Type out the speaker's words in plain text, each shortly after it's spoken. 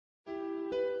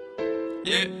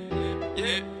Yeah,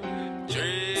 yeah.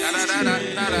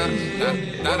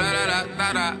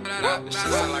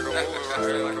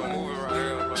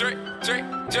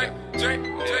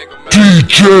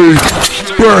 DJ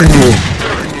Banger.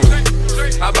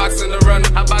 I box in the runner,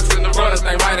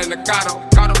 thing right in the cotto.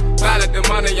 Pilot the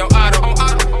money, your auto.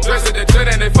 Dress it, the trend,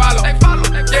 and they follow.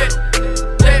 Yeah,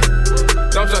 yeah.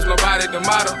 Don't trust nobody, the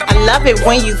motto. I love it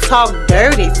when you talk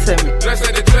dirty to me. Dress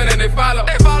it, the trend, and they follow.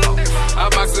 I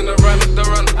box in the runner.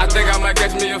 I think I might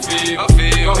catch me a fever.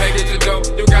 Go ahead, get your dope.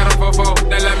 You got them for four.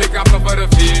 Then let me cop them for the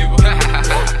fever.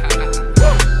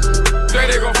 Say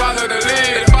they gon' follow the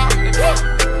lead.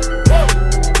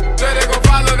 Say they gon'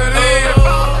 follow the lead.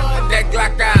 That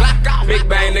Glock out. Big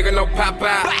bang, nigga, no pop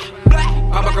out.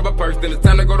 Pop up a purse, then it's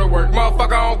time to go to work.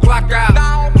 Motherfucker on clock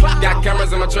out. Got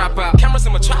cameras in my trap out.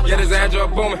 Yeah, this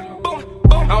Android booming.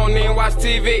 I don't even watch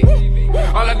TV.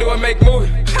 All I do is make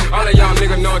movies. All of y'all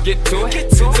niggas know I get to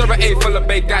it. Server A full of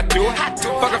bake, I do it.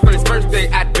 Fuck her for his first day,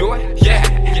 I do it. Yeah,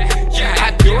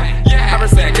 I do it. I been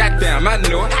saying, goddamn, I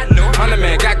knew it. I'm the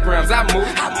man, got grams, I move.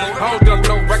 I don't dump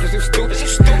no records, you stupid.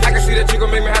 I can see that you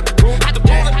gon' make me have to prove it.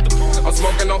 I'm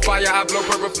smoking on fire, I blow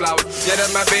purple flowers. Yeah,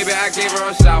 that's my baby, I gave her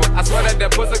a shower. I swear that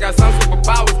that pussy got some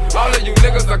superpowers. All of you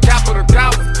niggas are capital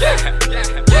cowards. Yeah.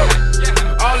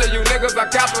 All of you niggas are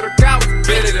capital cowards.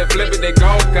 Bit it and flip it, they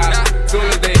gon' cop it. Soon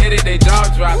as they hit it, they jaw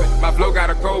drop it. My flow got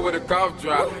a cold with a cough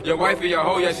drop. Your wifey, your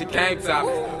hoe, yeah, she came top.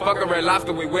 Fuck a Red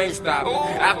Lobster, we wing stop.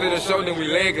 After the show, then we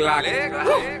leg lock.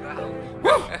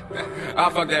 I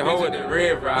fuck that hoe with the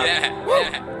red rock.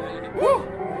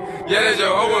 Yeah, that's your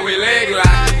hoe when we leg lock.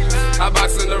 I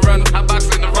box in the runner,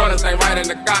 thing right in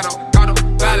the cotto.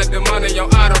 Pilot the money, your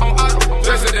auto.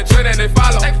 Dress it, the trend, and they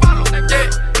follow. Yeah,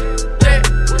 yeah.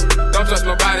 Don't trust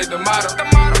nobody, the motto.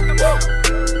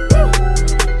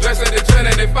 Dress it, the trend,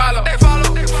 and they follow.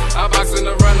 I box in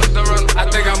the runner. I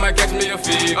think I might catch me a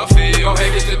fever. Go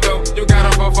ahead, get your dope. You got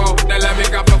them for four. Then let me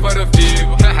cop them for the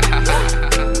fever.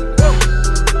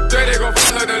 They gon'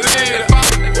 follow the leader.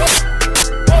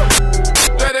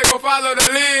 They gon' follow the